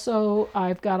 Also,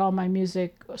 I've got all my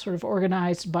music sort of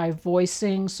organized by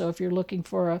voicing. So if you're looking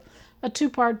for a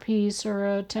two-part piece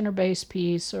or a tenor bass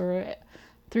piece or a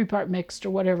three-part mixed or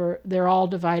whatever, they're all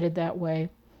divided that way.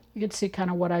 You can see kind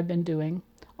of what I've been doing.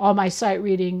 All my sight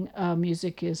reading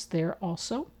music is there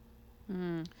also.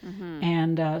 And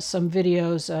some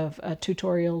videos of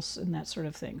tutorials and that sort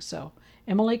of thing. So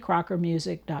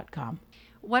emilycrockermusic.com.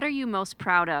 What are you most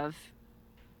proud of?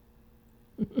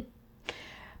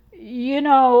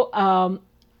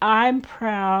 I'm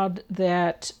proud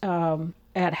that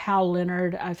at Hal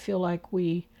Leonard, I feel like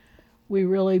we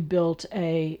really built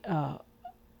a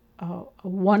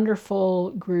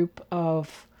wonderful group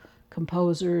of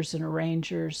composers and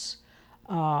arrangers,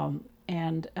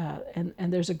 and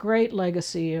there's a great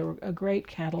legacy, a great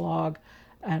catalog,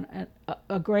 and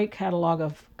a great catalog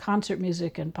of concert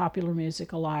music and popular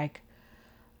music alike.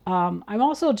 I'm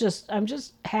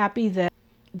just happy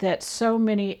that so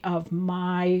many of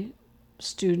my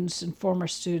students and former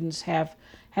students have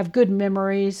good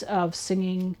memories of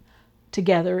singing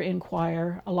together in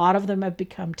choir. A lot of them have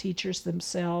become teachers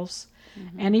themselves,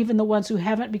 and even the ones who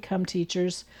haven't become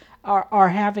teachers are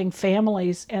having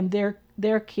families, and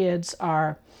their kids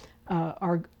are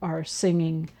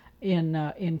singing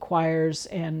in choirs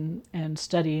and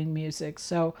studying music.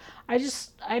 So I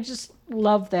just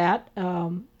love that.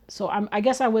 So I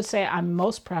guess I would say I'm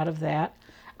most proud of that.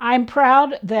 I'm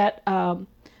proud that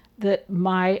that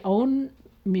my own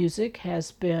music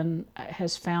has found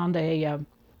an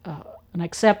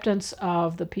acceptance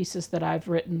of the pieces that I've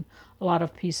written. A lot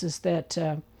of pieces that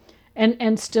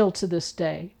and still to this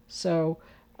day. So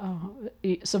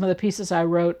some of the pieces I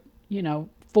wrote,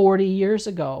 40 years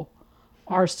ago,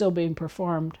 are still being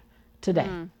performed today.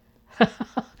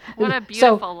 What a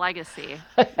beautiful legacy.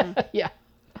 Yeah.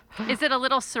 Is it a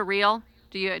little surreal?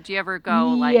 Do you ever go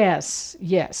like? Yes.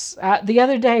 The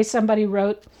other day somebody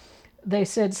wrote, they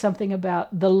said something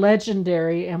about the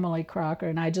legendary Emily Crocker,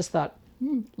 and I just thought,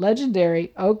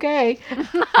 legendary, okay.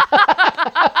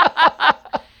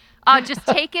 Oh, just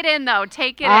take it in though.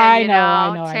 Take it in. I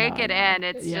know. Take it in.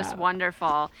 It's just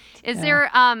wonderful. Is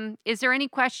there any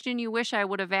question you wish I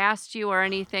would have asked you, or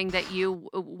anything that you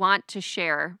want to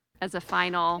share? as a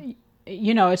final.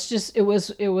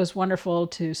 It was wonderful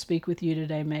to speak with you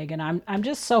today, Megan. I'm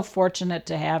just so fortunate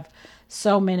to have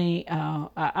so many,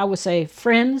 I would say,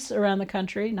 friends around the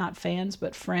country, not fans,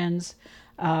 but friends.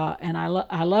 And I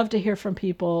love to hear from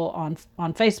people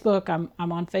on Facebook.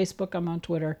 I'm on Facebook. I'm on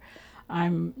Twitter.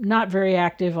 I'm not very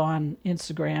active on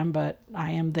Instagram, but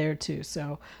I am there too.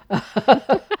 So,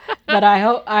 but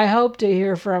I hope to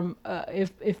hear from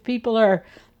if people are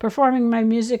performing my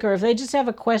music, or if they just have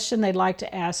a question they'd like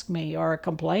to ask me, or a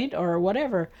complaint, or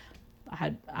whatever.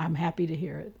 I'm happy to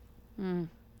hear it.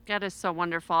 That is so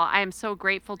wonderful. I am so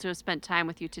grateful to have spent time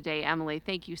with you today, Emily.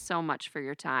 Thank you so much for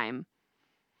your time.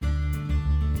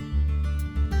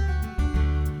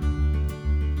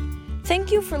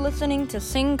 Thank you for listening to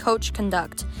Sing, Coach,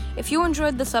 Conduct. If you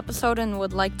enjoyed this episode and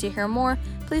would like to hear more,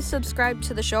 please subscribe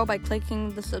to the show by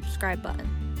clicking the subscribe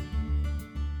button.